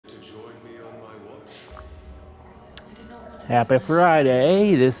Happy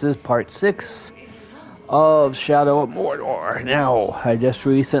Friday. This is part 6 of Shadow of Mordor. Now, I just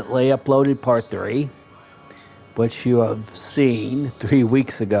recently uploaded part 3, which you have seen 3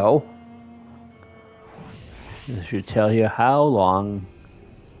 weeks ago. This should tell you how long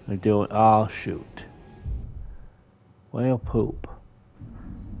I'm doing. Oh, shoot. Whale poop.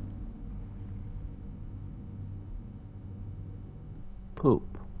 Poop.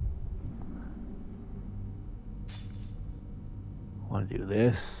 Want to do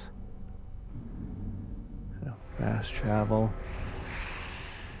this. So fast travel.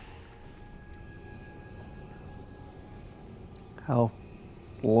 How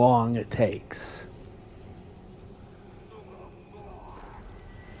long it takes.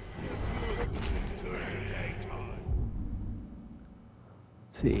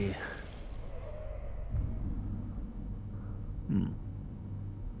 Let's see.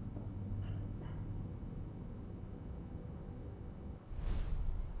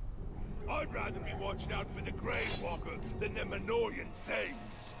 I'd rather be watching out for the Grave Walker than the Mordorian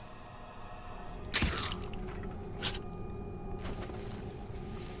things.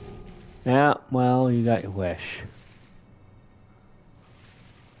 Yeah, well, you got your wish.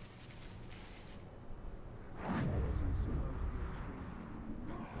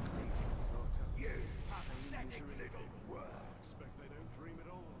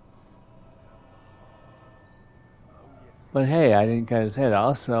 But hey, I didn't cut his head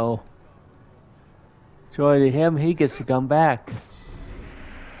off, so joy to him, he gets to come back.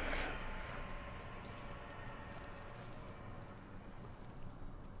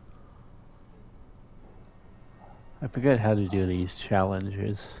 I forget how to do these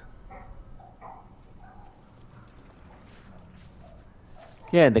challenges.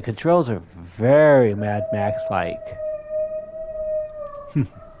 Yeah, the controls are very Mad Max-like.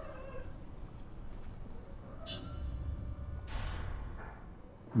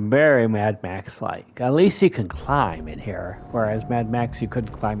 Very Mad Max-like. At least you can climb in here, whereas Mad Max you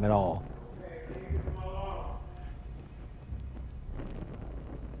couldn't climb at all.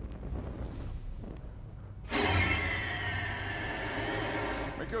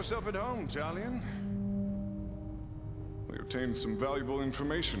 Make yourself at home, Talion. We obtained some valuable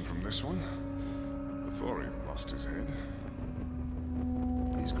information from this one before he lost his head.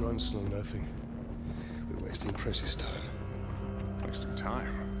 These grunts know nothing. We're wasting precious time. Wasting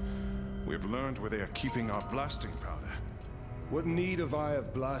time. We have learned where they are keeping our blasting powder. What need have I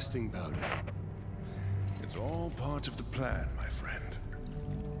of blasting powder? It's all part of the plan, my friend.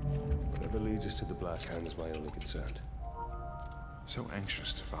 Whatever leads us to the Black Hand is my only concern. So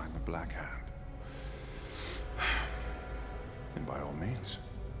anxious to find the Black Hand. And by all means,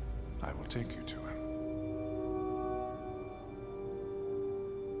 I will take you to him.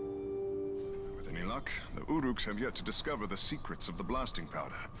 With any luck, the Uruks have yet to discover the secrets of the blasting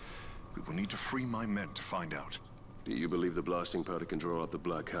powder. We will need to free my men to find out. Do you believe the blasting powder can draw out the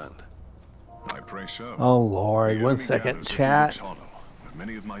Black Hand? I pray so. Oh Lord, The 1 enemy second, gathers at chat. Uruk's Hollow, where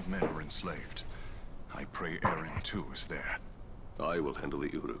many of my men are enslaved. I pray Eren too is there. I will handle the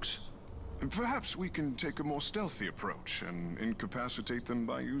Uruks. Perhaps we can take a more stealthy approach and incapacitate them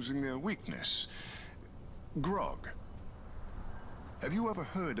by using their weakness. Grog. Have you ever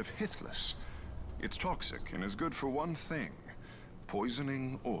heard of Hithless? It's toxic and is good for one thing.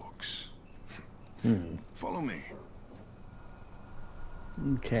 Poisoning orcs. Follow me.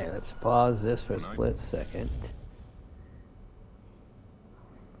 Okay, let's pause this for a split second.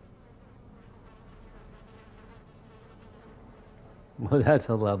 Well, that's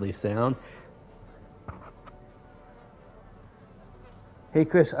a lovely sound. Hey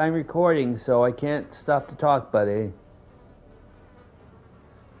Chris, I'm recording, so I can't stop to talk, buddy.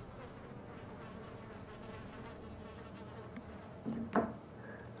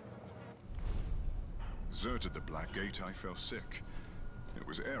 Deserted the Black Gate, I fell sick. It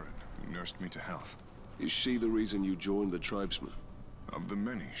was Eren who nursed me to health. Is she the reason you joined the tribesmen? Of the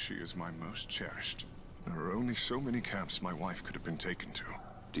many, she is my most cherished. There are only so many camps my wife could have been taken to.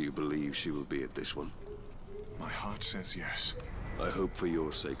 Do you believe she will be at this one? My heart says yes. I hope for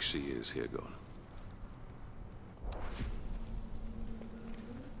your sake she is here gone.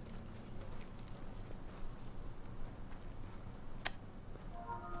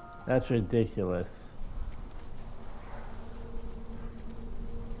 That's ridiculous.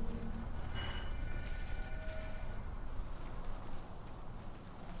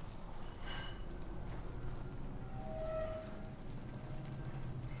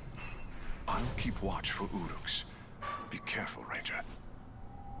 I'll keep watch for Uruks. Be careful, Ranger.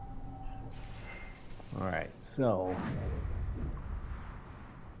 Alright, so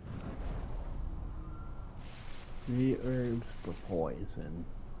The herbs for poison.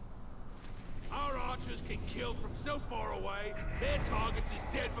 Our archers can kill from so far away, their targets is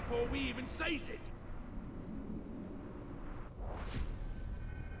dead before we even seize it.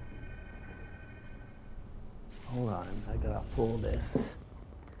 Hold on, I gotta pull this.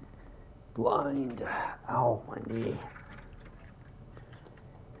 Blind. Ow, my knee.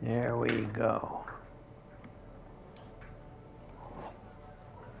 There we go.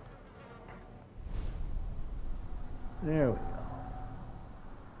 There we go.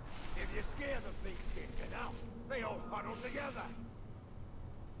 If you scare the big kids enough, they all huddle together.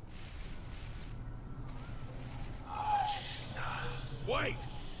 Wait!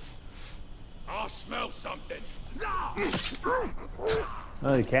 I smell something.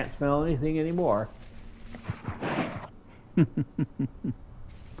 Oh, you can't smell anything anymore.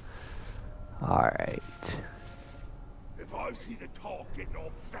 Alright. If I see the talk getting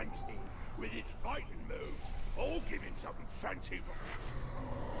all fancy with its fighting moves, I'll give it something fancy.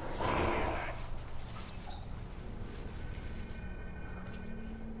 See here, lad.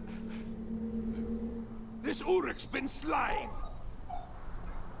 This Uruk's been slain.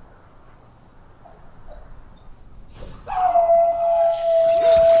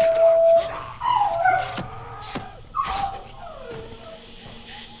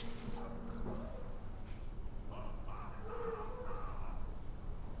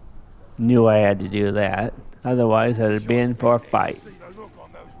 Knew I had to do that. Otherwise, I'd have been for a fight. See the look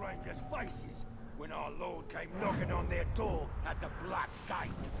on those rangers' faces when our lord came knocking on their door at the Black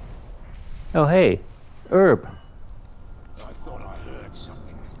Gate. Oh, hey. Herb. I thought I heard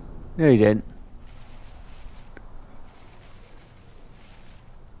something. No, you didn't.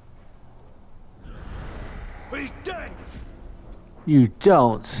 He's dead! You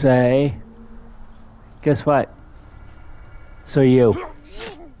don't say. Guess what? So you.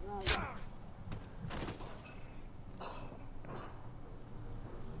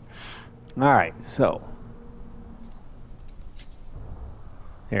 Alright, so.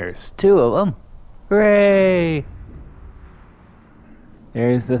 There's two of them. Hooray!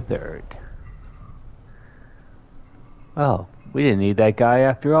 There's the third. Oh, we didn't need that guy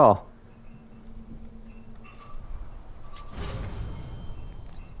after all.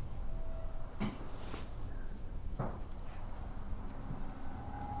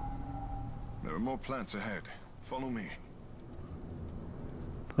 There are more plants ahead. Follow me.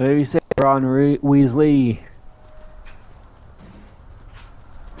 Whatever you say, Ron Weasley.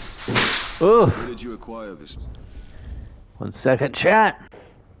 Oh, Where did you acquire this? 1 second, chat.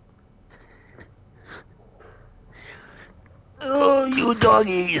 Oh, you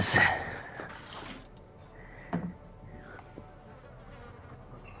doggies.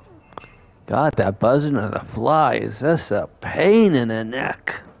 God, that buzzing of the flies, that's a pain in the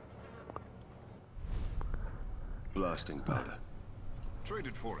neck. Blasting powder.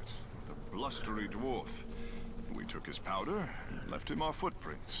 Traded for it with a blustery dwarf. We took his powder and left him our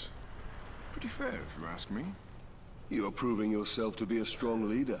footprints. Pretty fair, if you ask me. You're proving yourself to be a strong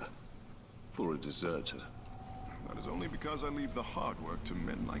leader. For a deserter. That is only because I leave the hard work to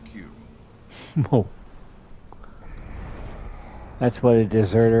men like you. Oh. That's what a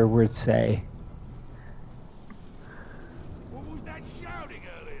deserter would say. What was that shouting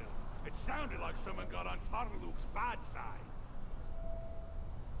earlier? It sounded like someone got on Tarluk's bad side.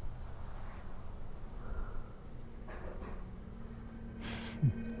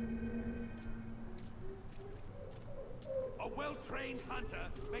 A well-trained hunter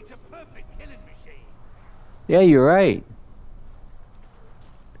makes a perfect killing machine. Yeah, you're right.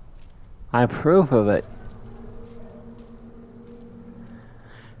 I'm proof of it.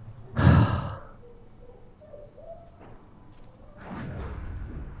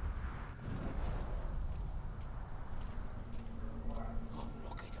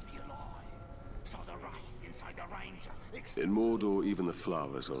 In Mordor, even the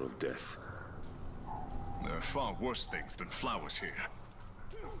flowers are of death. There are far worse things than flowers here.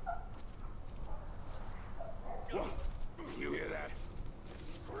 You hear that?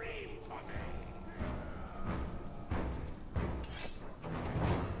 Scream for me!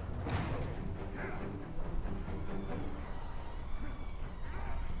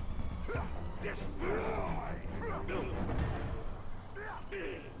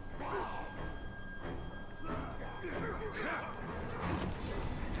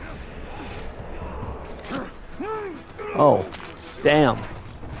 Oh, damn.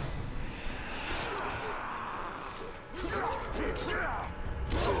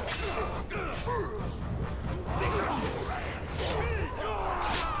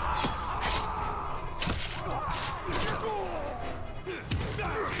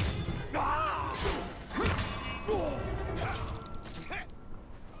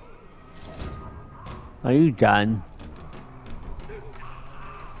 Are you done?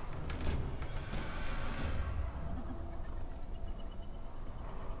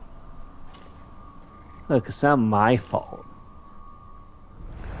 Look, it's not my fault.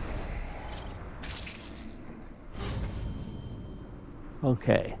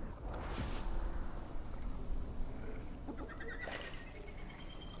 Okay.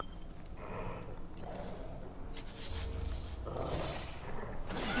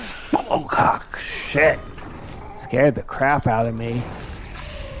 Oh, God, shit. Scared the crap out of me.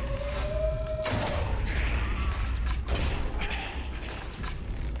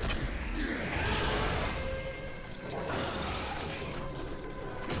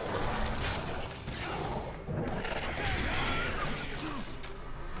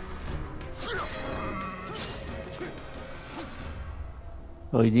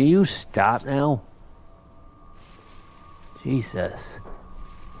 Oh, do you stop now? Jesus.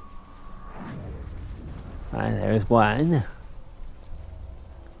 Alright, there's one.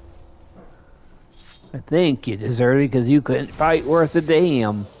 I think you deserted it because you couldn't fight worth a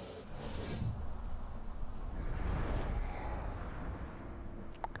damn.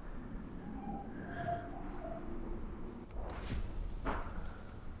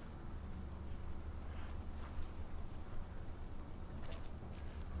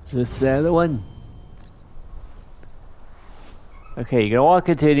 Is this the other one? Okay, you gonna walk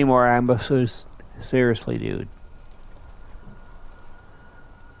into any more ambushes? Seriously, dude.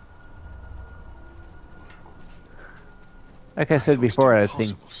 Like I said before, I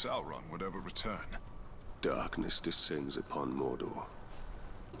think Sauron would ever return. Darkness descends upon Mordor.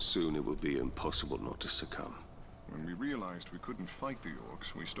 Soon it will be impossible not to succumb. When we realized we couldn't fight the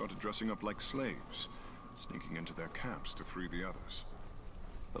orcs, we started dressing up like slaves, sneaking into their camps to free the others.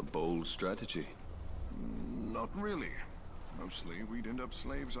 A bold strategy. Not really. Mostly, we'd end up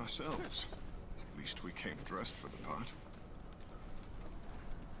slaves ourselves. At least we came dressed for the part.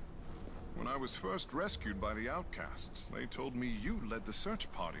 When I was first rescued by the outcasts, they told me you led the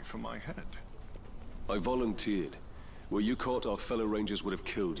search party for my head. I volunteered. Were you caught, our fellow rangers would have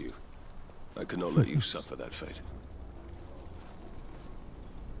killed you. I could not let you suffer that fate.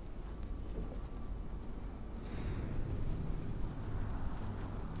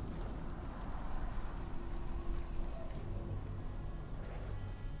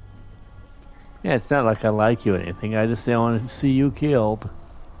 yeah, it's not like I like you or anything. I just don't want to see you killed.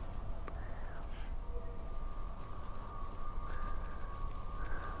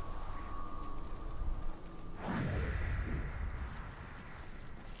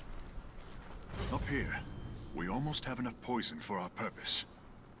 Up here, we almost have enough poison for our purpose.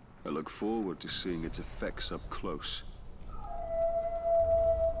 I look forward to seeing its effects up close.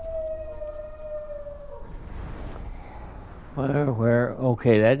 Where,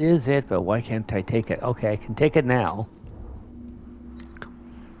 okay, that is it, but why can't I take it? Okay, I can take it now.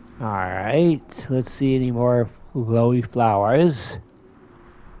 Alright, let's see any more glowy flowers.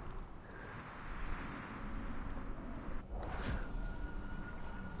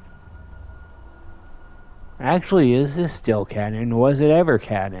 Actually, is this still canon? Was it ever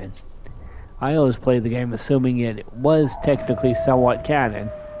canon? I always played the game assuming it was technically somewhat canon.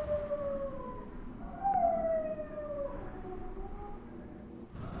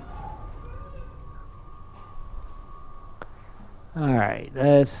 Alright,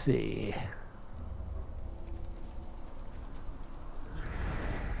 let's see.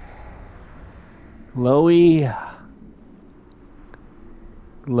 Glowy.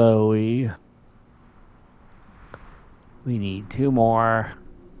 Glowy. We need 2 more.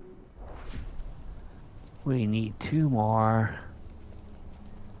 We need 2 more.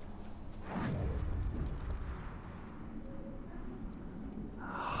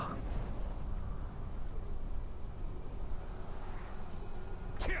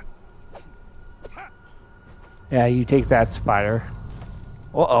 Yeah, you take that, spider.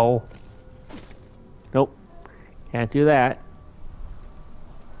 Uh-oh. Nope. Can't do that.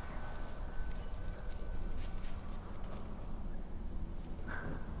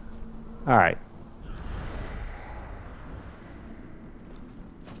 Alright.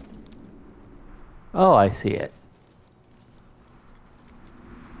 Oh, I see it.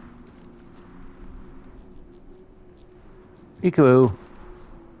 Peekaboo.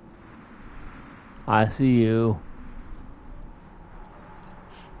 I see you.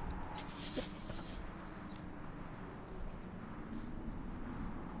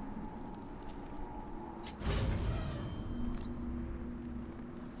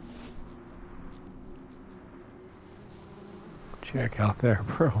 Check out their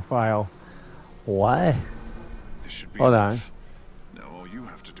profile. What? This should be Hold enough. on. Now all you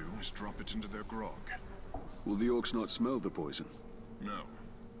have to do is drop it into their grog. Will the orcs not smell the poison? No.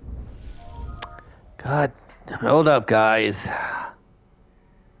 God, hold up, guys. I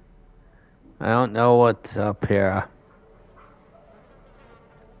don't know what's up here.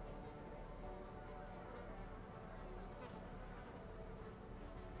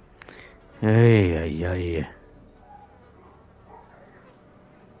 Hey, ay, ay.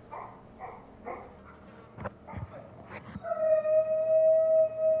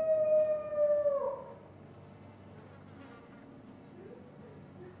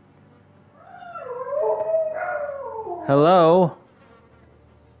 Hello?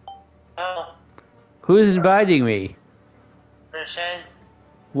 Oh, Who's inviting me? Christian.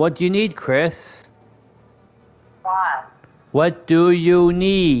 What do you need, Chris? What? What do you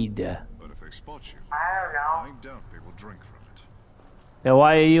need? But if they spot you, I don't know. I doubt they will drink from it. Then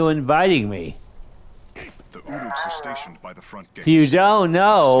why are you inviting me? The Uruks are stationed by the front gates. You don't For the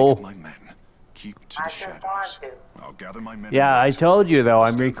know. sake of my men, keep to I the just shadows. want to. I'll gather my men. Yeah, and I wait. told you though,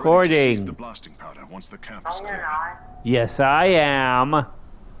 I'm Stand ready to seize recording. the blasting powder once the camp is Oh, you're clear. not. Yes, I am. What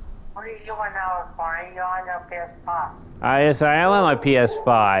are you doing now, Barney? You're on your PS5. Yes, I am on my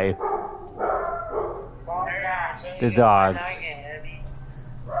PS5. The dogs.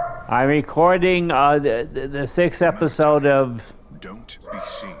 I'm recording the sixth episode of. Don't be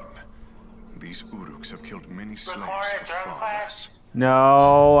seen. These Uruks have killed many slaves Recorded for drum far class? less.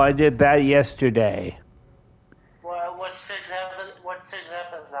 No, I did that yesterday. What's six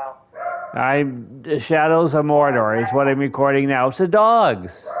episode? I'm the Shadows of Mordor is what I'm recording now. It's the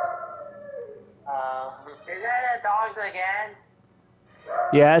dogs. Is that the dogs again?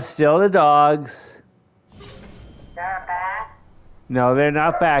 Yeah, it's still the dogs. They're back? No, they're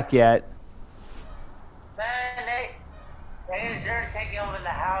not back yet. Man, they're taking over the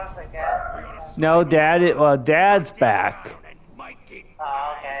house again. No, Dad's back.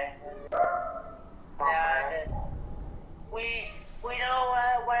 Oh, okay. Yeah, we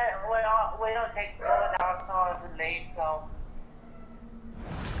don't we don't take over the house until it's late, so.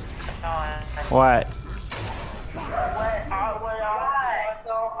 What?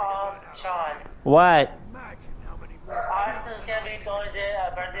 Sean. What? Austin's gonna be going to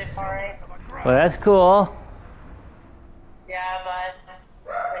a birthday party. Well, that's cool. Yeah, but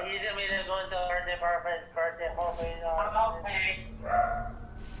he's gonna be going to a birthday party for his birthday. Hopefully, okay.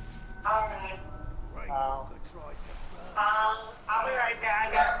 Alright. I'll be right back.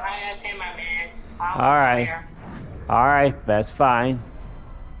 I gotta take my man. All right, that's fine.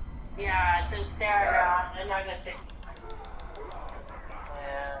 Yeah, just stare around. I'm not gonna take.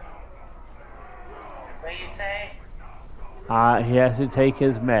 Yeah. What do you say? He has to take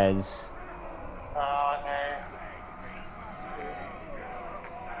his meds. Oh, okay.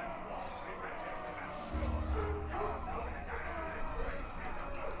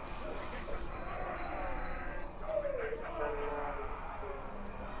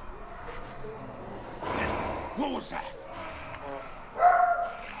 What was that?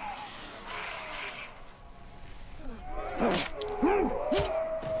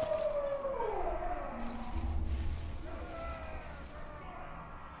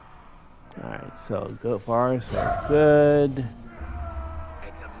 Alright, so go far, so good.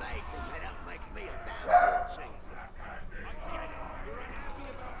 It's amazing. They don't make me a damn good chief.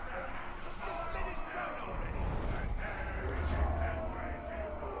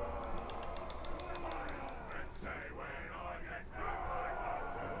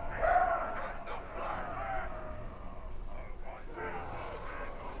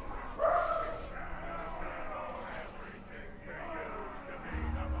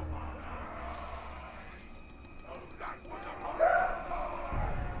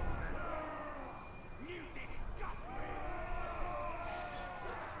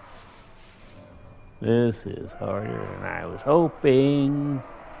 This is harder than I was hoping.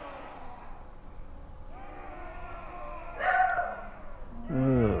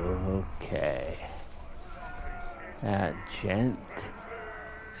 Ooh, okay. That gent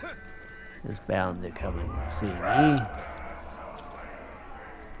is bound to come and see me.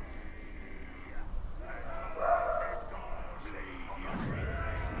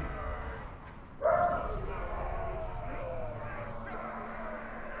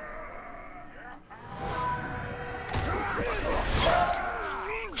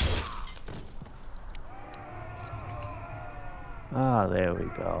 Ah, there we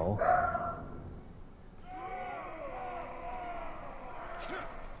go.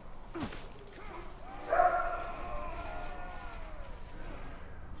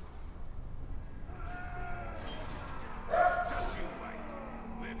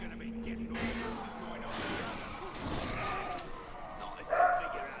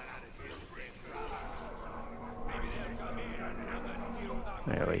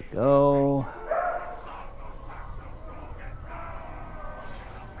 we go.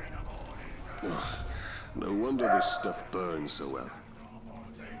 No wonder this stuff burns so well.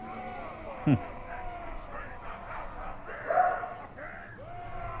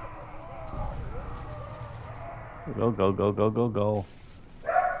 Go, go, go, go, go, go.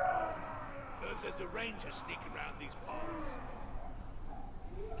 The Rangers sneak around these parts.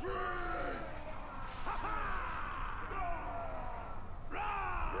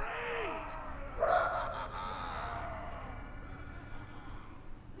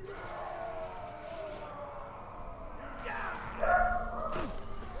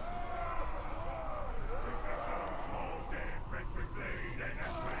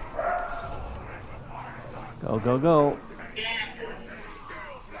 Go, go, go.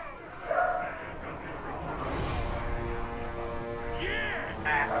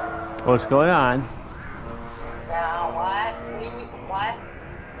 What's going on? What? What?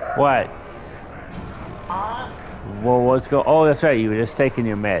 What? Huh? Well, oh, that's right. You were just taking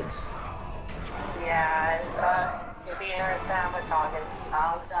your meds. Yeah, if you heard Sam talking,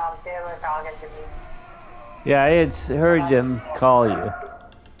 they were talking to me. Yeah, I had heard them call you.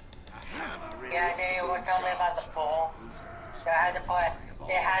 Yeah, they were telling me about the pool.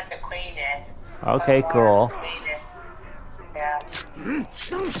 They had to clean it. Okay, cool. Clean it. Yeah. You know?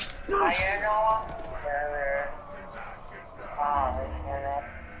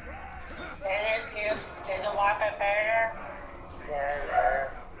 Is it Wi-Fi better?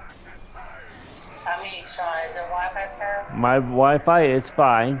 I mean, sorry, is it Wi-Fi better? My Wi-Fi is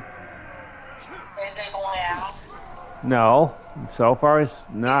fine. Is it going out? No, so far it's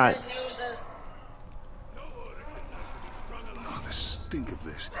not. Is it uses? Oh, the stink of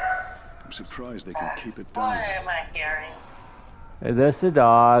this. I'm surprised they can keep it What down. am I hearing? Is this the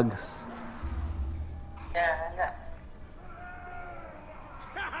dogs? Yeah, no.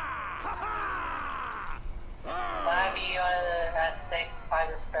 Might be on the S6 by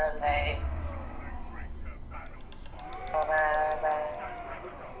the spell day.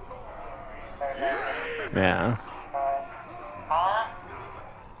 Yeah. Huh?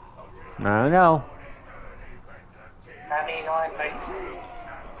 I don't know. I mean, on bikes.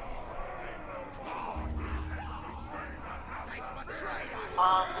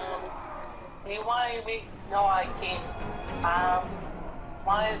 You want me? No, I can't.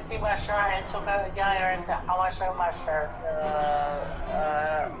 Want to see my shirt and took out the guy or how much of my shirt?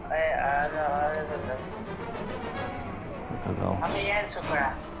 Go. I mean,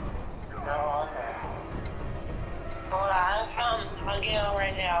 Instagram. No, hold on, I'm getting on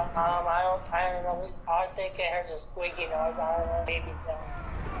right now. I don't know. I was thinking her just squeaky noise. I don't know, maybe so.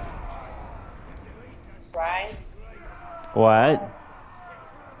 Right? What?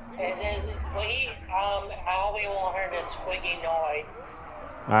 I hope you won't hear the squeaky noise.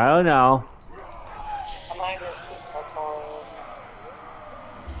 I don't know. I might just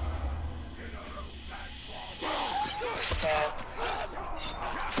yeah.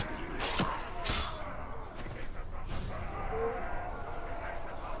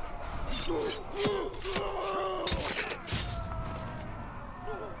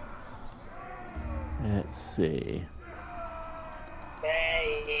 Let's see.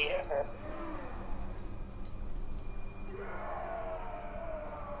 Hey.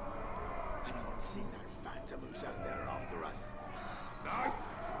 Anyone seen that phantom who's out there after us? No?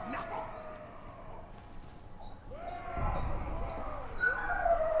 Nothing.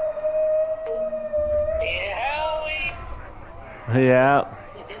 Yeah.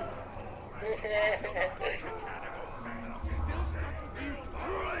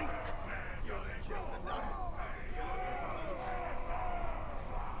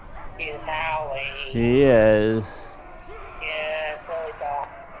 He's Howie. He is. Yeah, so we thought.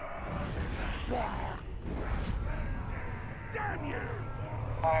 Damn you!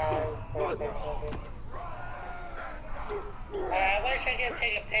 I wish I could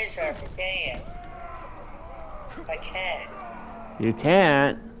take a picture of it, dang it. I can't. You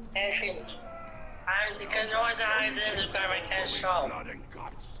can't. Because no one's eyes in this time, I can't show. Blood and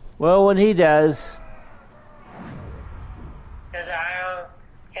guts. Well, when he does. Because I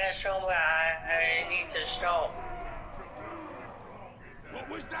can't show what I need to show. What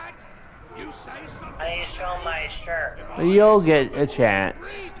was that? You say something? I need to show my shirt. You'll get a chance.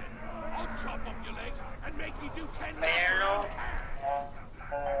 I'll chop off your legs and make you do 10 I don't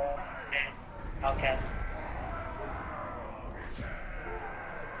know. Okay.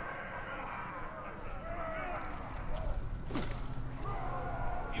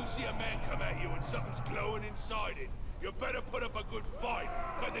 You see a man come at you and something's glowing inside it, you better put up a good fight,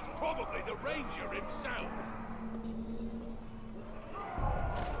 because it's probably the Ranger himself.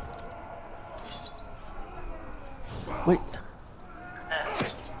 Wait.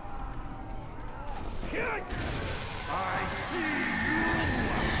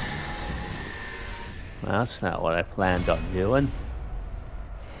 That's not what I planned on doing.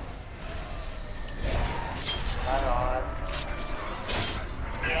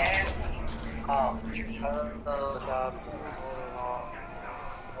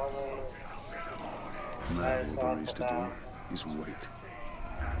 Now all there is to do is wait.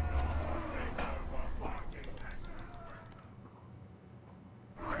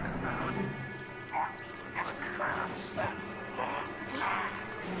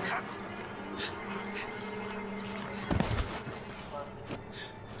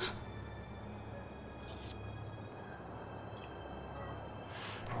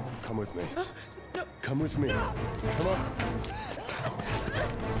 Come with me. No. Come with me. Come on.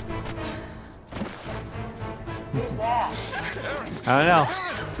 Who's that? I don't know.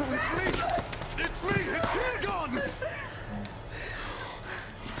 It's me! It's Hilgon!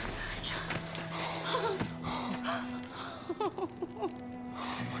 Oh,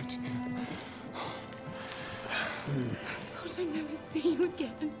 my dear. I thought I'd never see you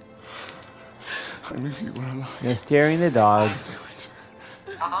again. I knew you were alive. Just hearing the dogs.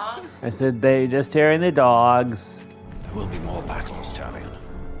 Uh-huh. I said they just hearing the dogs. There will be more battles, Talion.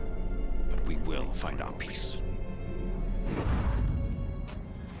 But we will find our peace.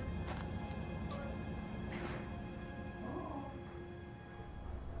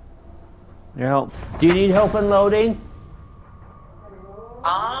 Your help. Do you need help unloading?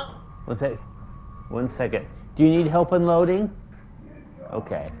 Uh-huh. What's that? 1 second. Do you need help unloading?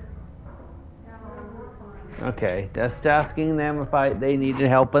 Okay. Okay, just asking them if they needed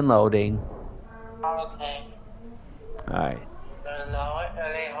help unloading. Okay. Alright.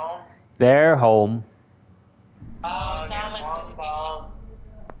 Are they home? They're home. Oh, Mom.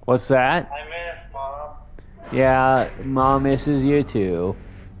 What's that? I miss Mom. Yeah, Mom misses you too.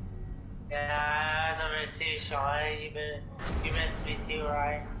 Yeah, I miss you, Sean. You miss me too,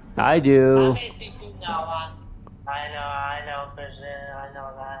 right? I I do. miss you too, Noah. I know, Christian. I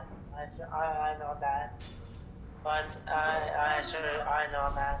know that. I know that. But I know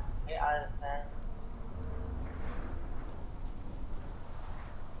that. I understand.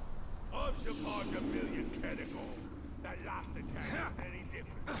 I've survived a million cannibals. That last attack isn't any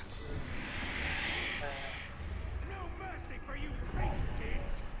different. No mercy for you fake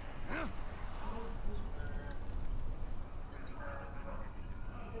kids.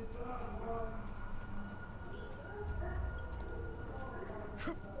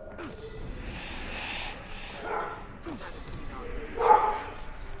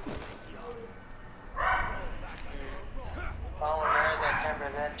 Oh, we're at that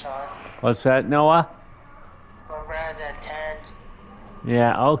 10%, Sean. What's that, Noah? We're at that 10.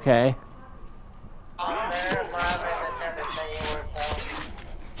 Yeah, okay. Oh, we're at the 10% you were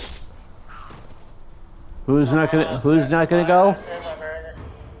so. Who's not gonna go?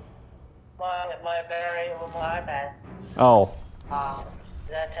 My battery, my bad. Oh.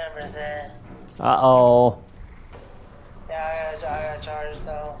 That 10%. Uh-oh. Yeah, I got charged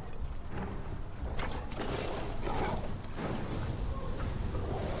though.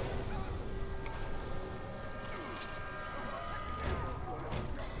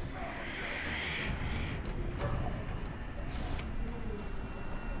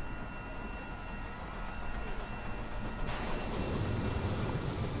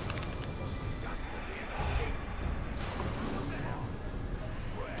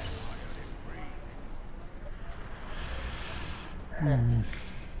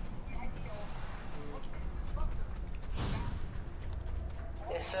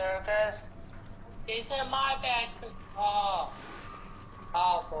 The circus? It's in my bag. Oh.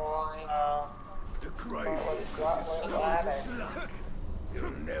 Oh boy. Oh. The grave What happened?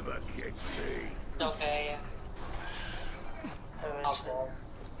 You'll never catch me. It's okay. Oh boy.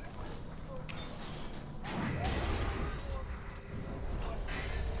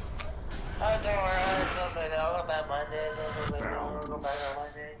 Oh, don't worry, I'll go back Monday. I'll go back on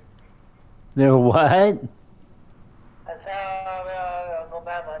Monday. They're what? I said I'll go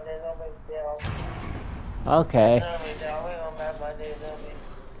back Monday, no big deal. Okay. No big deal, we go back Monday, no big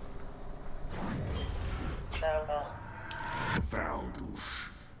deal. Valdus.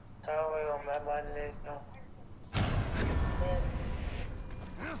 So we go back Monday, no.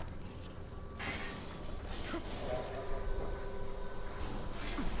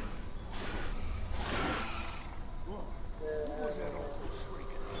 What was that awful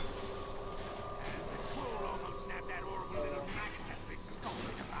shriek? The troll almost snapped that horrible little maggot that's been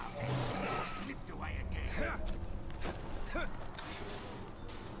skulking about. It slipped away again.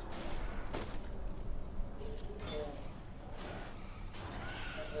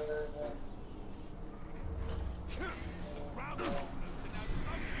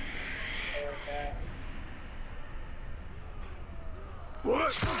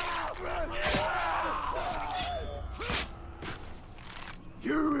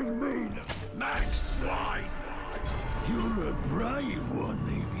 You and me, Max Slide. You're a brave one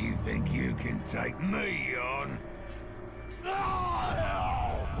if you think you can take me on.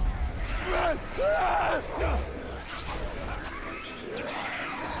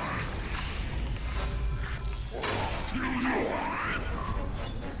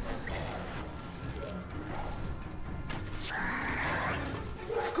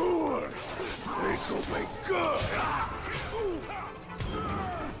 Good. This'll be good.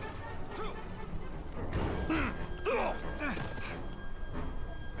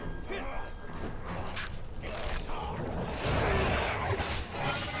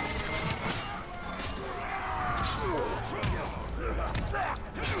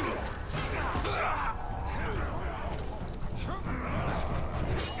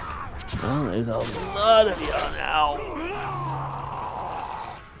 Oh, there's a lot of you now.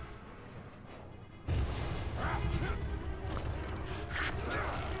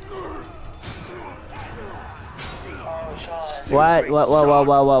 What? What?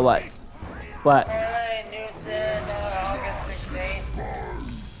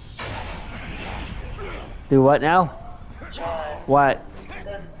 Do what now? What?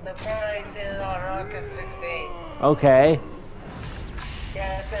 The party's in on August 16th. Okay.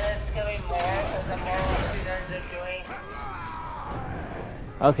 Yeah, so it's gonna be more of the Marvel we ended up doing.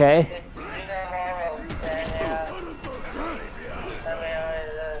 Okay. It's do the Marvels, and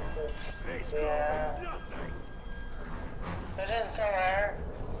yeah. Is it still there?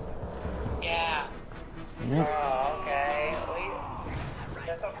 Yeah. Yeah. Oh, okay.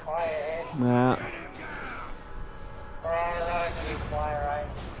 They're so quiet. Yeah. We're always going to be quiet, right?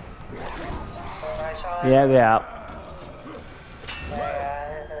 Right, Sean? Yeah. Yeah.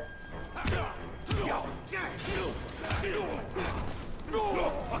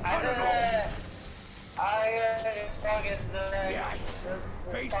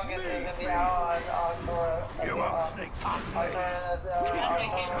 It's fucking gonna be out on tour.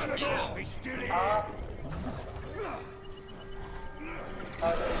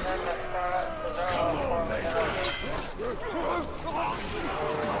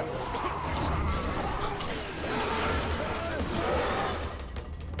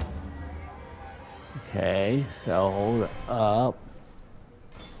 Okay, so hold up.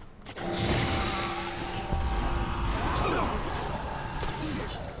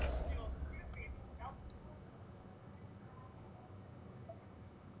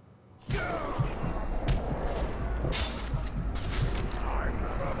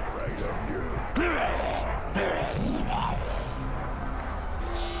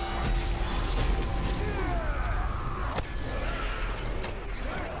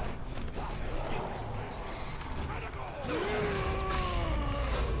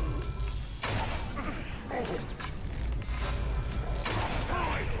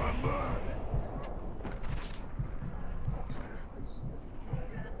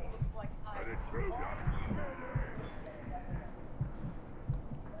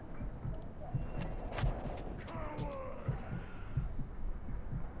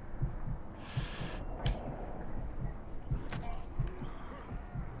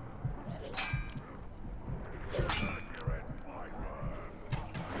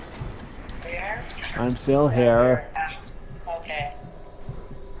 I'm still here. Okay.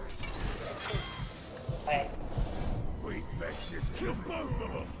 Wait. We best just kill both of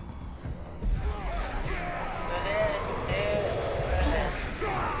them.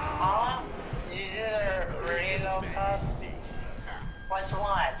 Did you do the radio cup? Which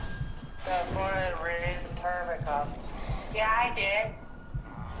one? The Florida Radio Tournament Cup. Yeah, I did.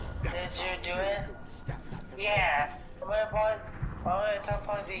 Did you do it? Yes. I'm gonna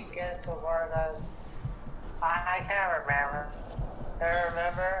talk to you guys so far, guys. I can't remember. Do you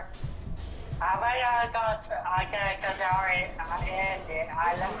remember? I can't because I already ended.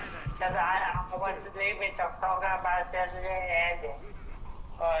 Because I went to leave it to program about yesterday and ended.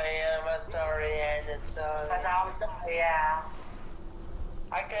 Oh yeah, my story ended. So because I was yeah.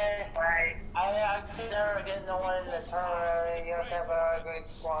 I could never get no one in the tournament. You have a good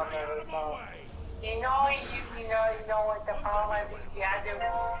squad every time. You know what the problem is? You had to.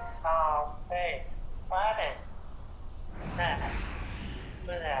 Oh, hey, what happened? That.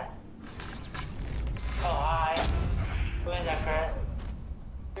 Who's that? Oh, hi. Who is that, Chris?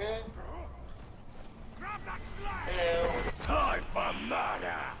 Hello. Time for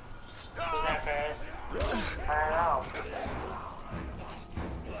murder. Who's that, Chris? I don't know.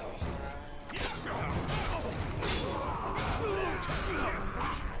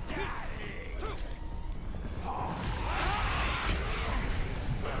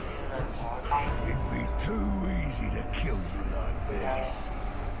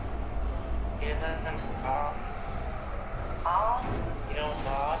 He doesn't talk. Oh, you don't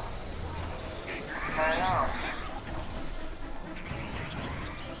talk? I know.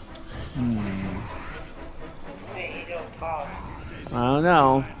 Hey, you don't talk. I don't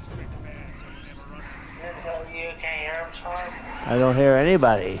know. You can't hear him talk? I don't hear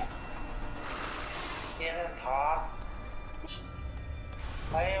anybody. He doesn't talk.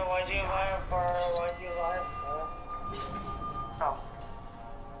 Hey, what'd you lie for? What'd you lie for? Oh.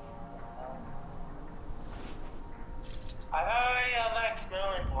 I heard you Lex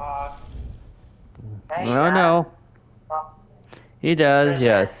Moon talk. Hey, I don't know. He does,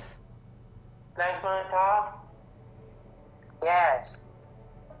 yes. Lex Moon talks? Yes.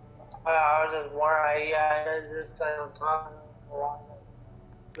 I was just wondering, yeah, it's just kind of talking a lot.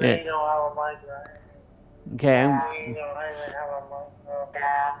 Yeah. You don't have a mic, right? Okay, You don't even have a mic.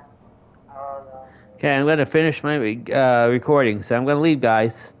 Yeah. I don't know. okay, I'm gonna finish my recording, so I'm gonna leave,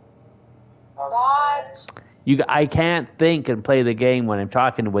 guys. What? I can't think and play the game when I'm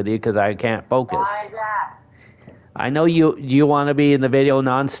talking with you because I can't focus. Why is that? I know you want to be in the video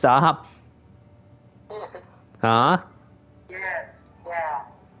nonstop. Huh? Yeah. Yeah.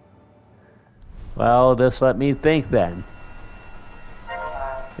 Well, just let me think then.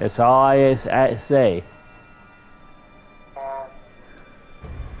 That's all I say.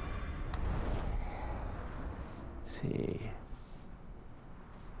 Let's see.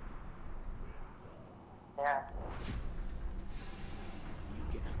 Yeah. You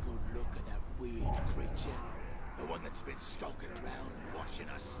get a good look at that weird creature. The one that's been skulking around and watching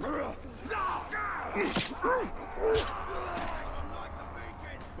us.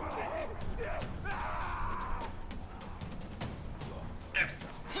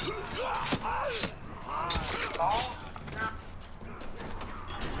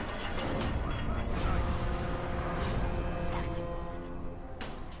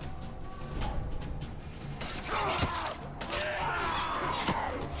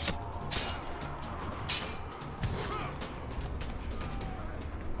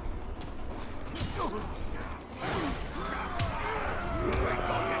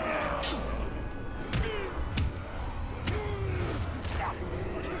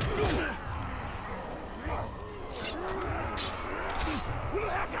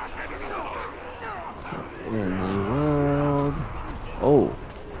 In the world. Oh.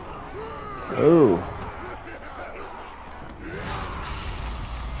 Oh.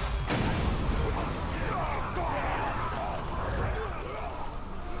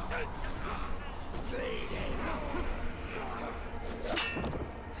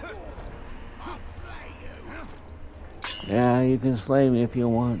 Yeah, you can slay me if you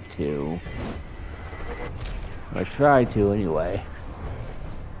want to. Or try to, anyway.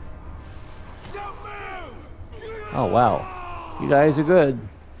 Oh, wow. You guys are good.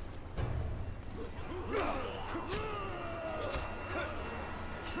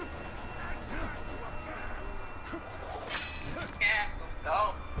 Yeah, let's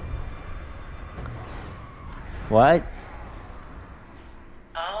go. What?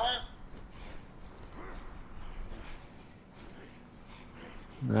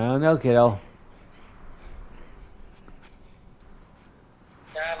 I don't know, kiddo.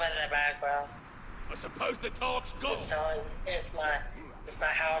 Yeah, I'm in the background. I suppose the talk's gone. It's my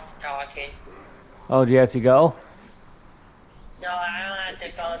house talking. Oh, do you have to go? No, I don't have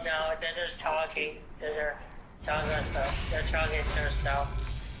to go now. They're just talking. They're talking stuff. They're talking their stuff.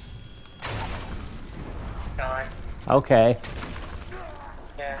 Gone. Okay.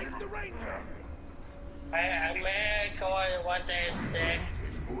 Yeah. I'm gonna go once at 6.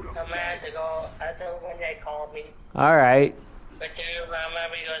 I'm gonna have to go after when they call me. Alright. But I'm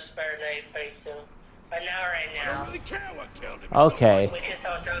gonna go spare night pretty soon. But not right now. Okay. We can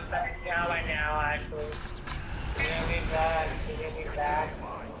start talking about it now, right now, actually. You're gonna be back. You're gonna be back.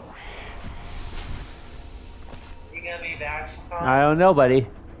 You gonna be back? I don't know, buddy.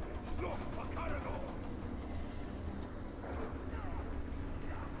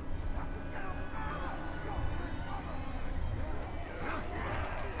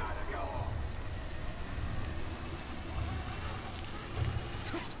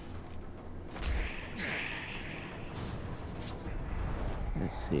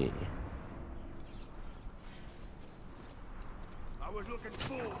 Let's see. I was looking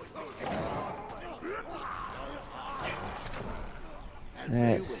forward to it.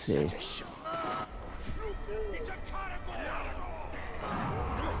 Let's see.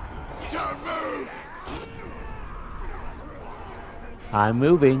 Don't move! I'm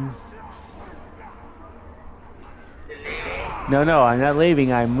moving. No, I'm not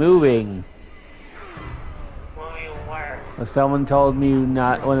leaving. I'm moving. Moving where? Someone told me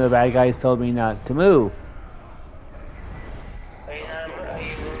not. One of the bad guys told me not to move, Are you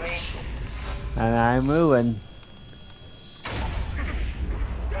moving? and I'm moving.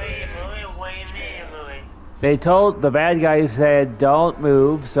 Are you moving? What do you mean you're moving? They told the bad guy said don't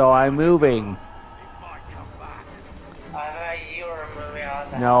move, so I'm moving. I thought you were moving out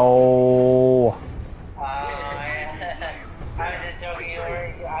the house. No. I was just joking.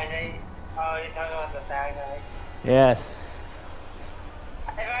 Oh, you're talking about the bad guy. Yes.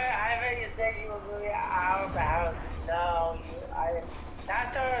 I thought you said you were moving out of the house. No,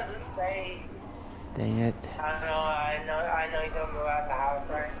 that's what I was just saying. Dang it. I know you don't move out of the house,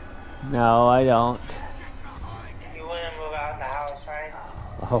 right? No, I don't. You wouldn't move out of the house, right?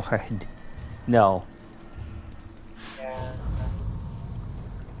 Oh, no. Yeah.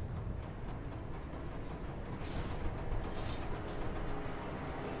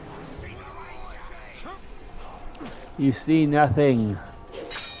 You see nothing.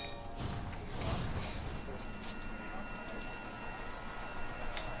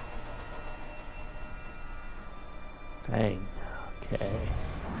 Dang. Okay.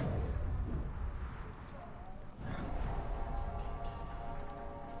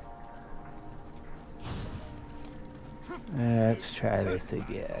 Let's try this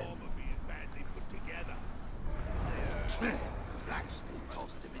again. Blacksmith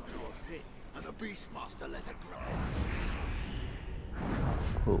tossed him into a pit, and the Beastmaster let it grow.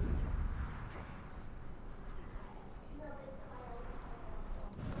 Cool.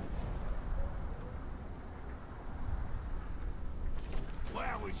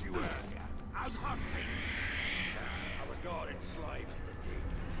 Where was you earlier? Out hunting. I was guarding slaves at the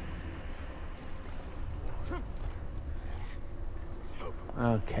dig.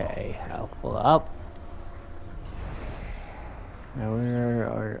 Okay, I'll pull up. Now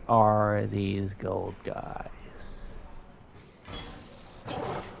where are these gold guys?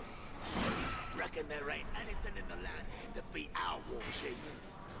 Reckon there ain't anything in the land can defeat our war chief.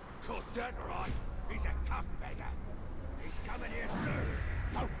 Caught that right. He's a tough beggar. He's coming here soon.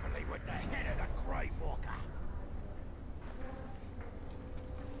 Hopefully with the head of the Grey Walker.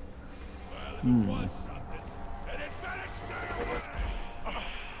 Well, if it was something, then it better stay away.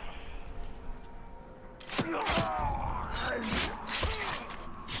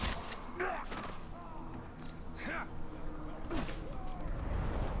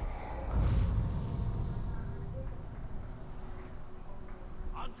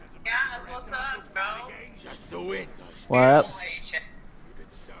 Yeah, what's up, bro? Just the wind, I suppose. What? Even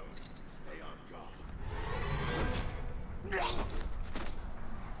so, stay on guard.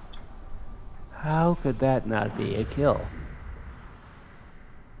 How could that not be a kill?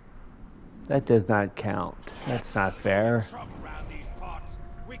 That does not count. That's not fair. Trouble around these parts.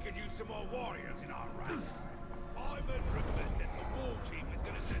 We could use some more warriors in our ranks. I've heard rumors that the war chief is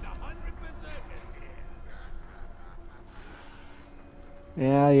going to send 100 berserkers here.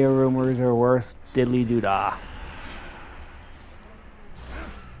 Yeah, your rumors are worse. Diddly doo-dah.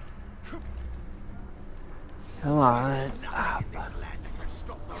 Come on. Up.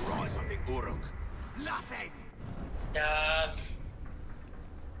 Stop the rise of the Uruk. Nothing. Dubs.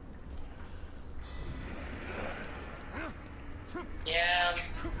 Yeah.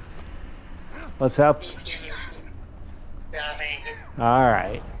 What's up? Nothing.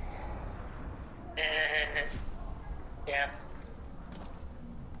 Alright. Yeah.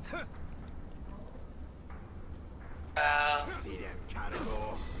 See them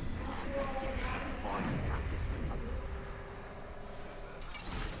carnivore.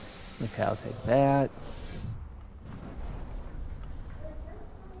 Okay, I'll take that.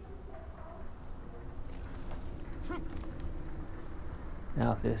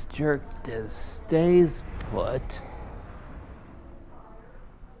 Now if this jerk just stays put.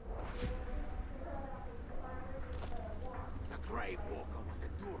 The Grey Walker was a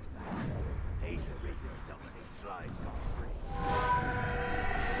douchebag. He's the reason so many slaves got free.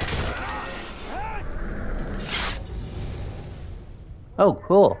 Oh,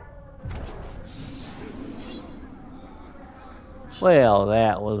 cool. Well,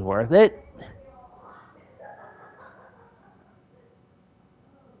 that was worth it.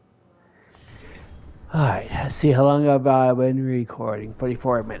 Alright, let's see how long have I been recording.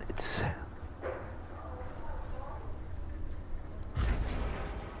 44 minutes.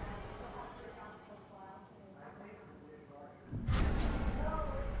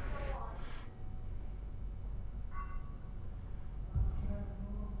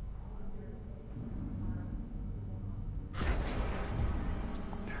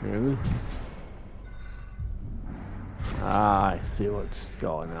 True. Ah, I see what's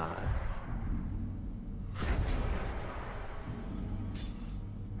going on.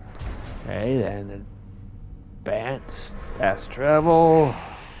 Okay, then advance, fast travel,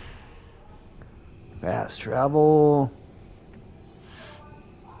 fast travel.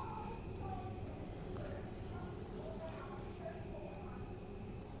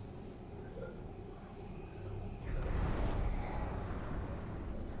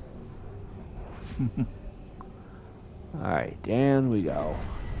 Alright, down we go.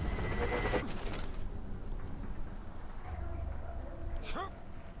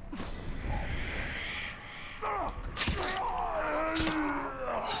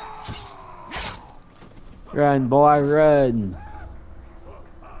 Run, boy, run.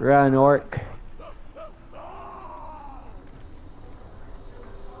 Run, orc.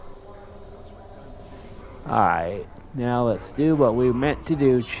 Alright, now let's do what we meant to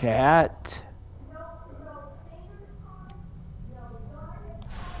do, chat.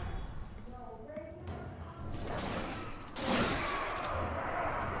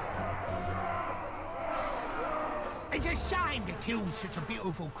 It's a shame to kill such a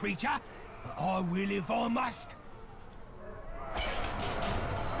beautiful creature, but I will if I must.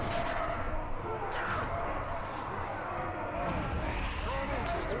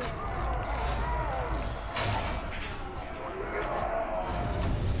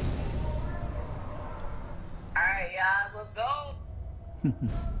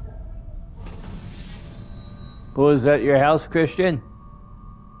 Was that your house, Christian?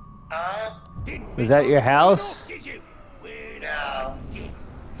 Huh? Was that your house? No.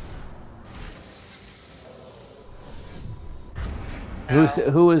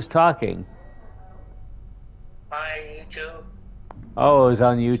 Who was talking? On YouTube. Oh, it was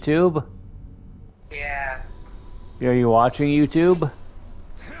on YouTube? Yeah. Are you watching YouTube?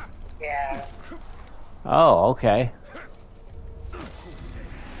 Yeah. Oh, okay.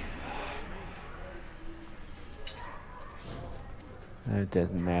 It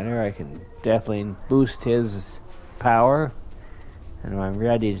doesn't matter. I can definitely boost his power. And when I'm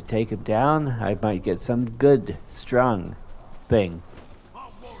ready to take him down, I might get some good, strong thing.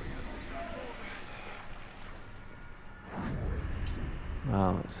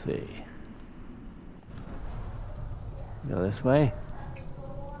 Oh, let's see. Go this way.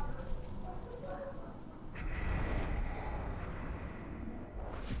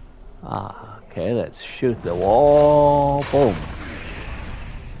 Ah, okay, let's shoot the wall. Boom.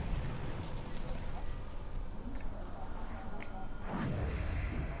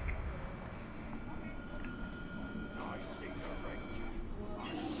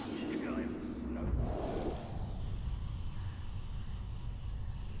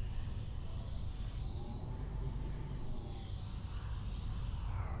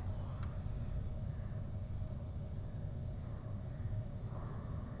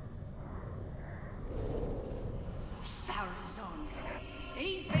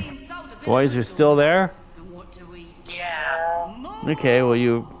 Boys are still there? Yeah. Okay, well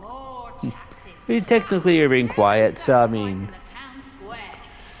you technically you're being quiet, so I mean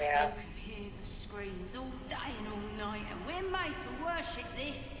Yeah.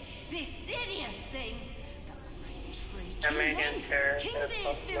 Megan's here.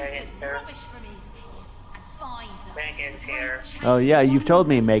 Megan's here. oh yeah, you've told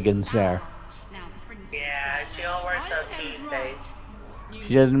me Megan's there. Yeah, she only works on Tuesdays.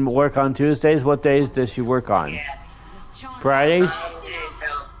 She doesn't work on Tuesdays. What days does she work on? Yeah. Fridays?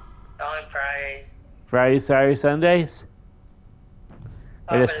 Only Fridays. Fridays, Saturdays, Sundays?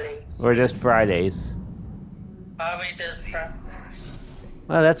 Probably. Or just Fridays? Probably just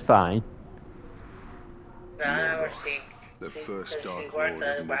Well, that's fine. No, The first she Dark works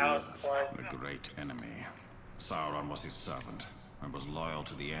Lord at of Middle-earth Middle-earth. The great enemy. Sauron was his servant, and was loyal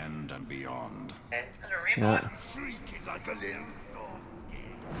to the end and beyond. Yeah. Shrieking like a little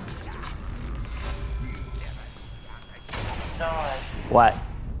Dawn. What?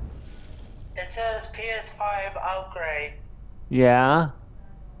 It says PS5 upgrade. Yeah?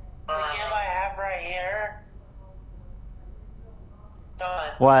 The game I have right here. Dawn.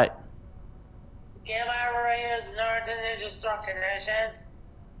 What? The game I have right here is Naruto Ninja Storm Nations.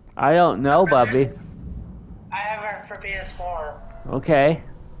 I don't know, Bubby. I have it for PS4. Okay.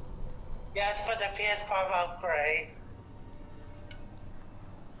 Yeah, it's for the PS5 upgrade.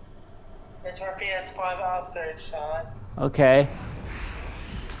 It's for PS5 upgrade, Sean. Okay.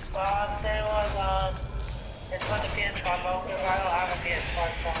 Well, I'm saying was, it's for the PS5 upgrade. I don't have a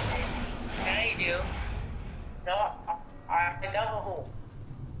PS5 phone. Yeah, you do. No, I don't.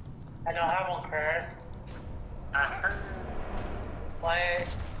 I don't have one, Chris. Why?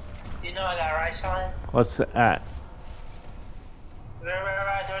 You know that, right, Sean? What's that? Remember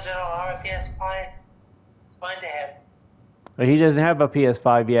I told you I don't have a PS5? Explain to him. But he doesn't have a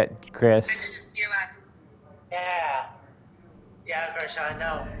PS5 yet, Chris. Yeah. Yeah, Chris, I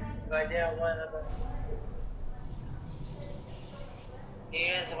know. But I didn't want to. He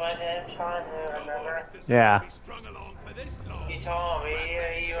is what I'm trying to remember. Yeah. You told me,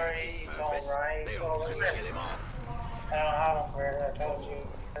 you already told, right? You told me this. I don't have one for it, I told you.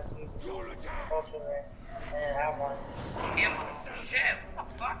 You told me that. I didn't have one. Yeah, shit, what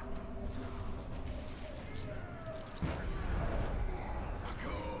the fuck?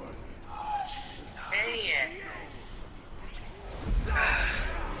 Dang it.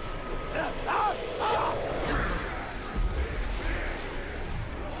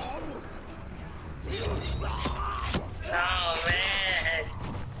 Oh man,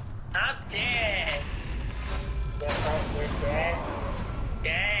 I'm dead. You're dead?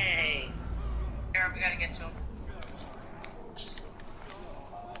 Dang. Here, we gotta get to him.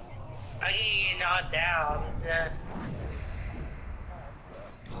 I can get knocked down.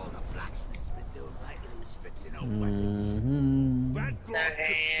 All the blacksmith's been doing lately is fixing old Mm-hmm.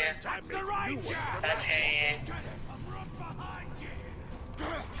 That's the ranger! That's hand. I'm right behind you!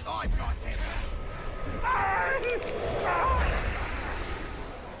 I got it!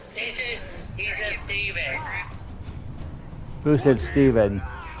 He's just Steven. Who said Steven?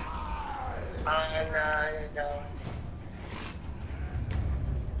 No.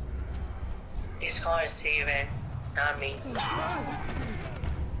 He's called Steven, not me.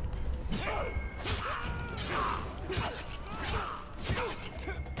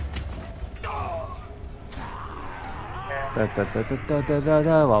 Da da da da da da da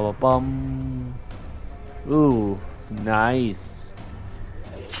da ba ba bum. Ooh, nice.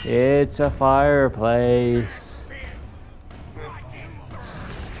 It's a fireplace.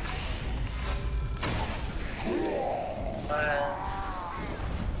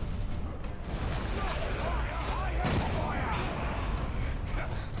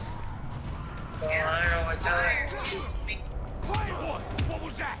 I don't know what time. What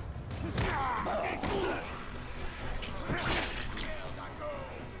was that?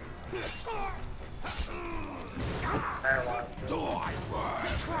 I don't want to.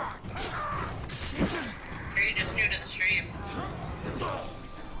 Are you just new to the stream?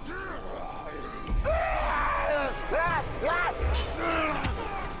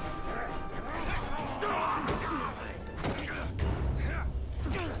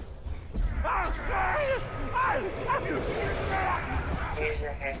 He's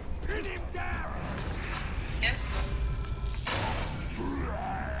okay. Yes?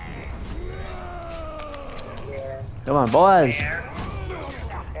 Yeah. Come on, boys. Bear.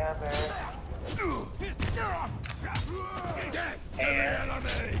 Yeah, bear. Bear.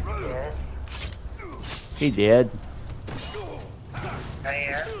 Yes. He did.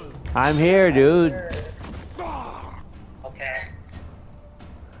 Bear. I'm here, dude. Okay.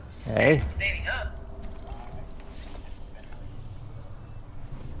 Hey. Standing up.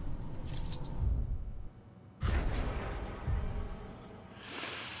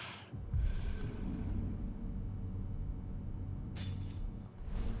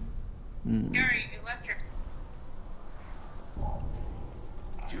 Gary, you left your...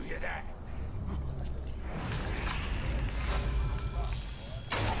 Did you hear that?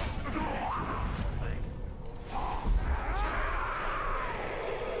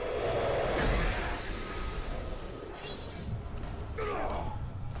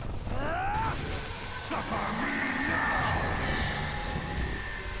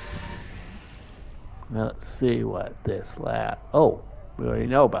 Now let's see what this lad. Oh, we already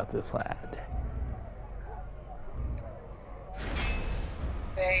know about this lad.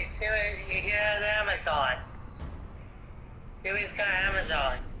 Hey, see what you hear the Amazon. Baby's got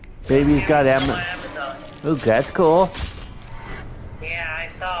Amazon. Baby's got Amazon. Ooh, that's cool. Yeah, I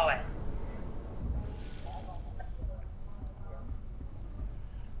saw it.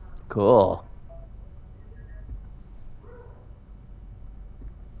 Cool.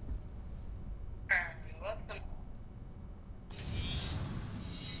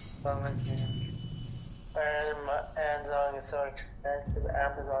 Amazon is so expensive.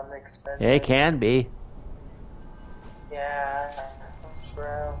 Amazon is expensive. It can be. Yeah,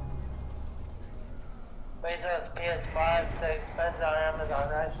 true. Wait, so it's PS5 so expensive on Amazon,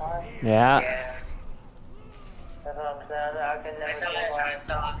 right, Sean? Yeah. Yeah. That's what I'm saying. I can never get one. I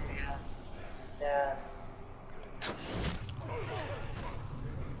saw it, yeah.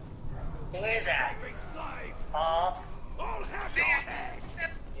 Who is that? Huh?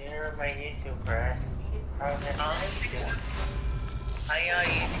 You're my YouTuber. Are you on YouTube? Are you on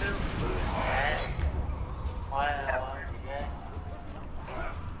YouTube? Yes. Wow, yes.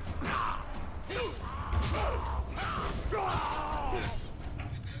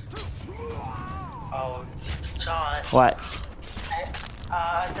 Oh, Sean. What?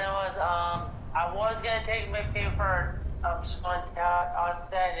 I was gonna take my favorite Sean I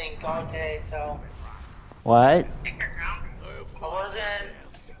said and go today, so. What? I was gonna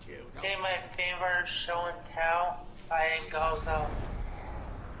take my favorite show and tell. I didn't go, so.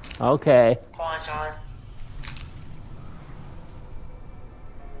 Okay. Come on, Sean.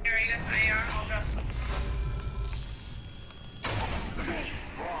 Here you go.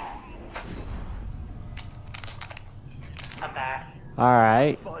 I'm back.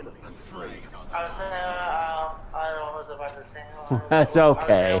 Alright. I was I don't know what I was about to say. That's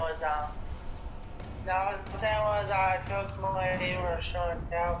okay. I took my favorite show and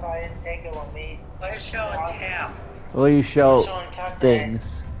tell, but I didn't take it with me. What is show and tell? Will you show Show and tell today.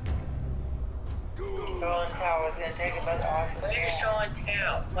 things? Show and tell, I was gonna take it, but what is show and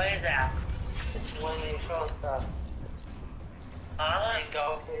tell? What is that? It's when you show stuff. I didn't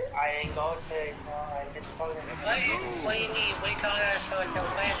go today, so I just told him. What do you mean? What are you talking about show and tell?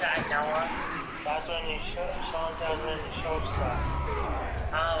 What is that, Noah? That's when you show and tell when you show stuff.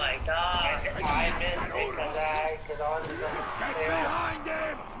 Oh my god. I missed it because I was gonna stay Behind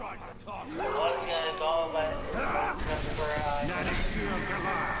him! I was gonna go, but I remember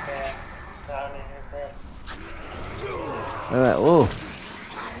yeah, down in his head. Ooh.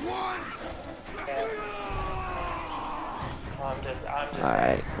 I'm just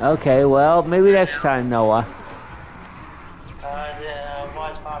Alright. Okay, well, maybe next time, Noah.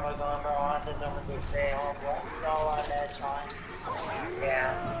 Watch Papa going, but honestly, someone to stay home. No, on that time.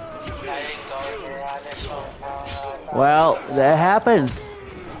 Yeah. I didn't go there. I didn't go. Well, that happens.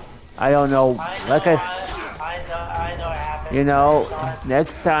 I don't know. Like I know it happens. you know,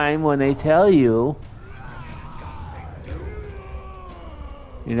 next time when they tell you,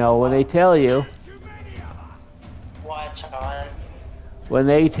 when they tell you, Watch on. when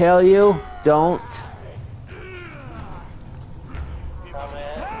they tell you, don't.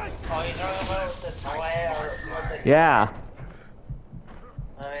 Oh, you're talking about the toy or what the... Yeah.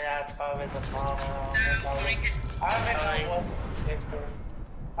 I mean, that's probably the problem.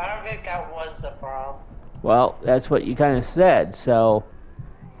 I don't think that was the problem. Well, that's what you kind of said, so.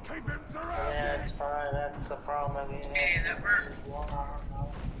 Yeah, it's fine. That's the problem. I mean,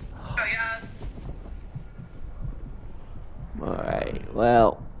 Alright,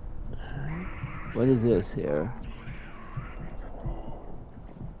 well. What is this here?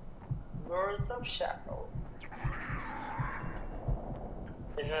 Lords of Shadows.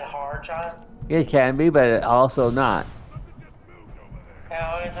 Is it hard, John? It can be, but also not.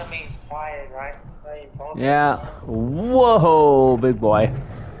 Yeah, always I mean quiet, right? Yeah. Whoa, big boy.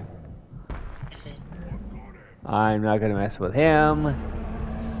 I'm not gonna mess with him.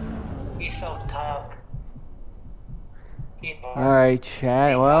 He's so tough. Alright,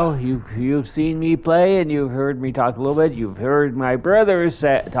 chat. Well, you've seen me play and you've heard me talk a little bit. You've heard my brothers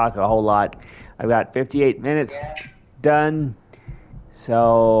talk a whole lot. I've got 58 minutes done.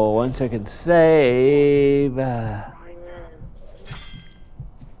 So once I can save, a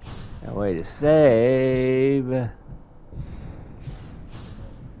way to save.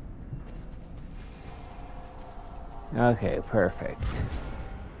 Okay, perfect.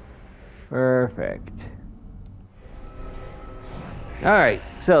 Perfect. Alright,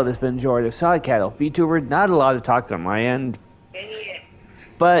 so this has been George of Sod Cattle VTuber. Not a lot of talk on my end,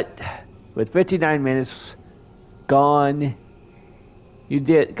 but with 59 minutes gone, you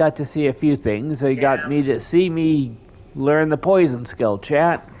got to see a few things. You got me to see me learn the poison skill,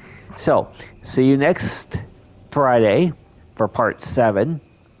 chat. So, see you next Friday for part 7.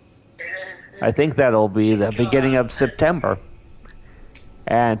 I think that'll be the beginning of September.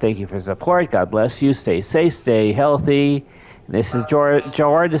 And thank you for support. God bless you. Stay safe, stay healthy. This is George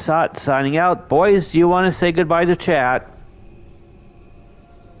Desat signing out. Boys, do you want to say goodbye to chat?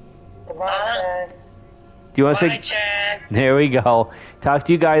 Goodbye, Do you want to say? Chad. There we go. Talk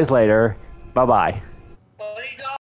to you guys later. Bye-bye.